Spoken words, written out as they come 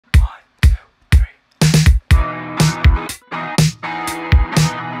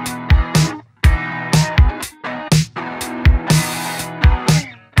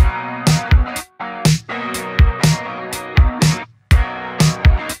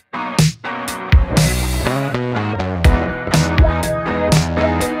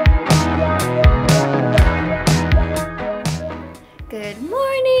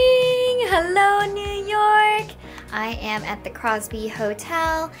at the Crosby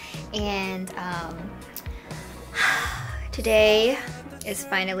Hotel, and today is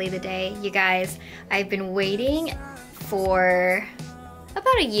finally the day. You guys, I've been waiting for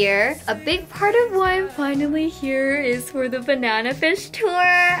about a year. A big part of why I'm finally here is for the Banana Fish tour.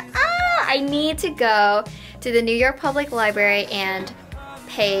 I need to go to the New York Public Library and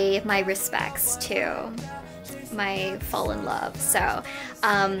pay my respects to my fallen love. So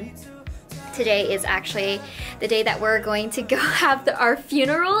today is actually the day that we're going to go have our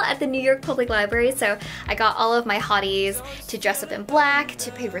funeral at the New York Public Library. So I got all of my hotties to dress up in black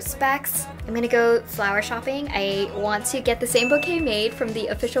to pay respects. I'm gonna go flower shopping. I want to get the same bouquet made from the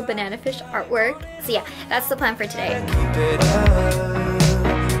official Banana Fish artwork. So yeah, that's the plan for today.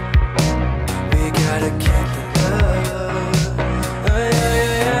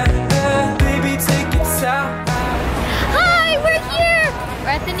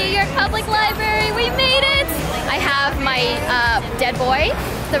 We're at the New York Public Library. We made it! I have my dead boy,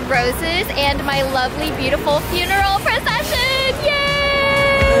 the roses, and my lovely, beautiful funeral procession!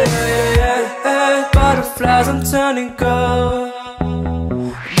 Yay! Butterflies, I'm turning gold.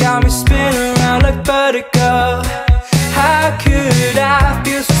 Got me spinning around like vertigo. How could I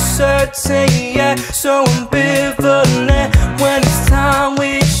feel so certain, yeah, so ambivalent when it's time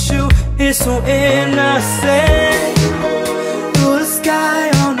with you? It's so innocent. Sky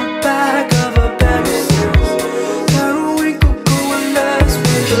on the back of a bed. Got a wrinkle going left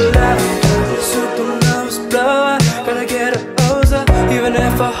with the left. Super nervous blower, gotta get a oza, even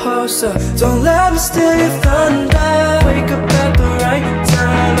if I host her. Don't let me steal your thunder. Wake up at the right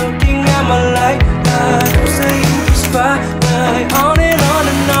time, looking at my light. I'm saying the spotlight, on and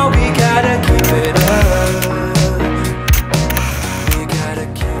on, we gotta keep it up. We gotta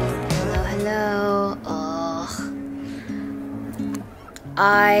keep it up. Hello,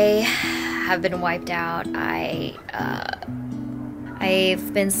 I have been wiped out.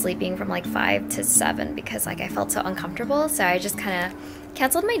 I've been sleeping from like 5 to 7 because like I felt so uncomfortable, so I just kind of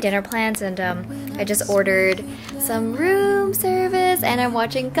canceled my dinner plans, and I just ordered some room service, and I'm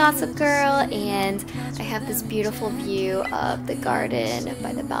watching Gossip Girl, and I have this beautiful view of the garden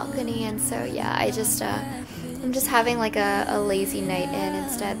by the balcony, and so yeah, I'm just having like a lazy night in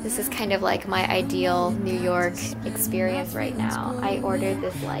instead. This is kind of like my ideal New York experience right now. I ordered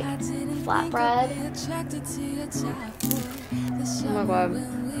this like flatbread. Oh my god,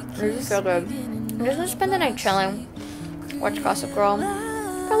 this is so good. I'm just gonna spend the night chilling, watch Gossip Girl,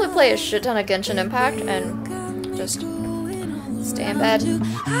 probably play a shit ton of Genshin Impact, and just stay in bed.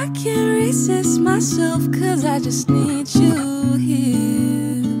 I can't resist myself cause I just need you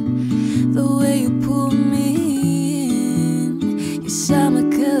here. The way you pull me in, your summer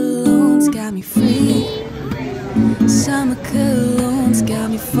cologne's got me free. Summer cologne's got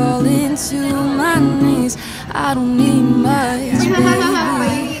me falling to my knees. I don't need much, baby.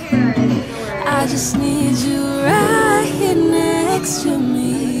 I just need you right here next to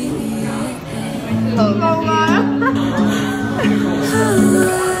me.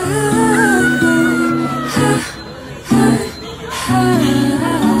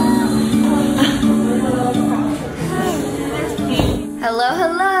 Hello,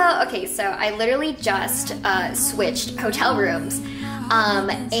 hello. Okay, so I literally just switched hotel rooms,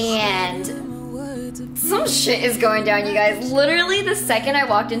 and some shit is going down, you guys. Literally the second I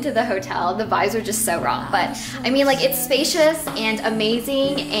walked into the hotel, the vibes were just so wrong. But I mean, like, it's spacious and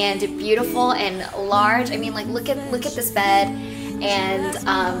amazing and beautiful and large. I mean, like, look at this bed, and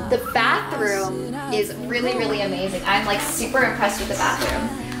the bathroom is really, really amazing. I'm like super impressed with the bathroom.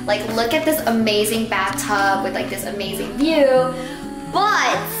 Like, look at this amazing bathtub with like this amazing view.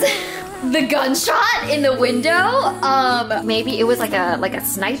 But the gunshot in the window, maybe it was like a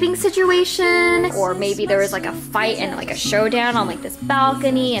sniping situation, or maybe there was like a fight and like a showdown on like this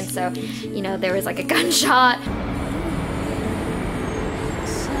balcony, and so, you know, there was like a gunshot.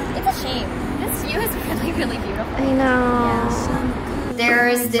 It's a shame. This view is really, really beautiful. I know. Yeah.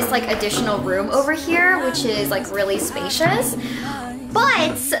 There's this like additional room over here, which is like really spacious.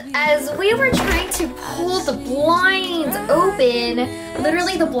 But as we were trying to pull the blinds open,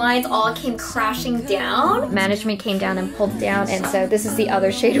 literally the blinds all came crashing down. Management came down and pulled down, and so this is the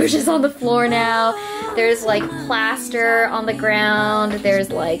other shade, which is on the floor now. There's like plaster on the ground. There's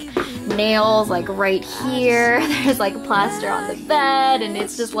like nails like right here. There's like plaster on the bed, and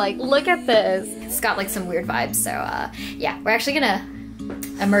it's just like, look at this. It's got like some weird vibes, so yeah, we're actually gonna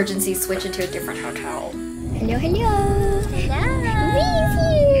emergency switch into a different hotel. Hello, hello. Hello. We's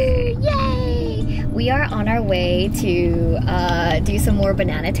here. Yay. We are on our way to do some more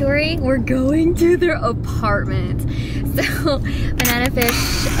banana touring. We're going to their apartment. So Banana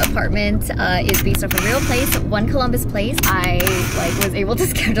Fish apartment is based off a real place, One Columbus Place. I was able to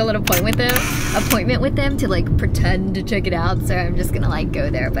schedule an appointment with them to pretend to check it out. So I'm just gonna go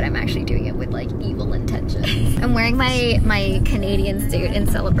there, but I'm actually doing it with evil intentions. I'm wearing my Canadian suit in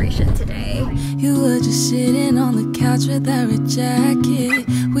celebration today. You were just sitting on the couch with that red jacket.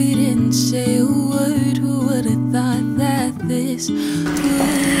 We didn't say a word. Who would have thought that this would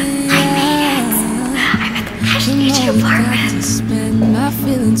to spend my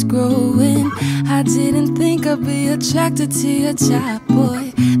feelings growing. I didn't think I'd be attracted to your type,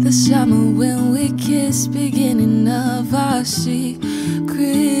 boy. The summer when we kissed, beginning of our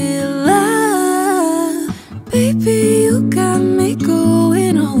secret love. Baby, you got me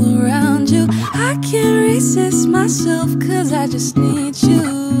going all around you. I can't resist myself, cause I just need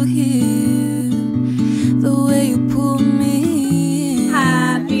you here. The way you pull me in.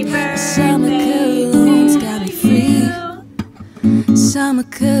 Happy birthday. Summer cologne's got me free. Summer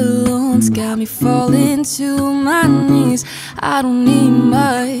cologne's got me falling to my knees. I don't need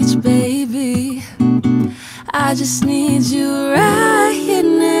much, baby. I just need you right here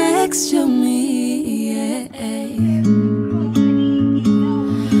next to me, yeah.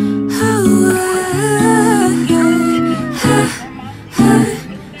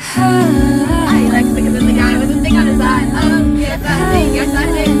 I like because of the guy with the thing on his eye. Yes, I think yes, I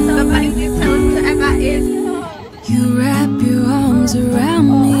did. Somebody just tell him to have my ears. You wrap your arms around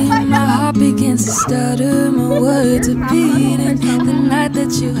me. My heart begins to stutter. My words are beating. The night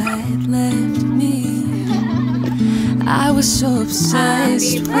that you had left me, I was so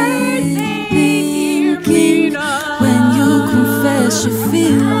obsessed with thinking. When you confess your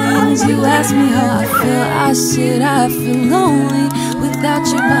feelings, you ask me how I feel. I said I feel lonely without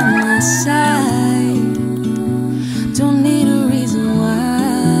you by my side. Don't need a reason why.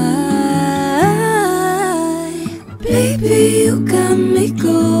 Baby, you got me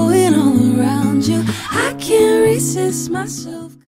going all around you. I can't resist myself.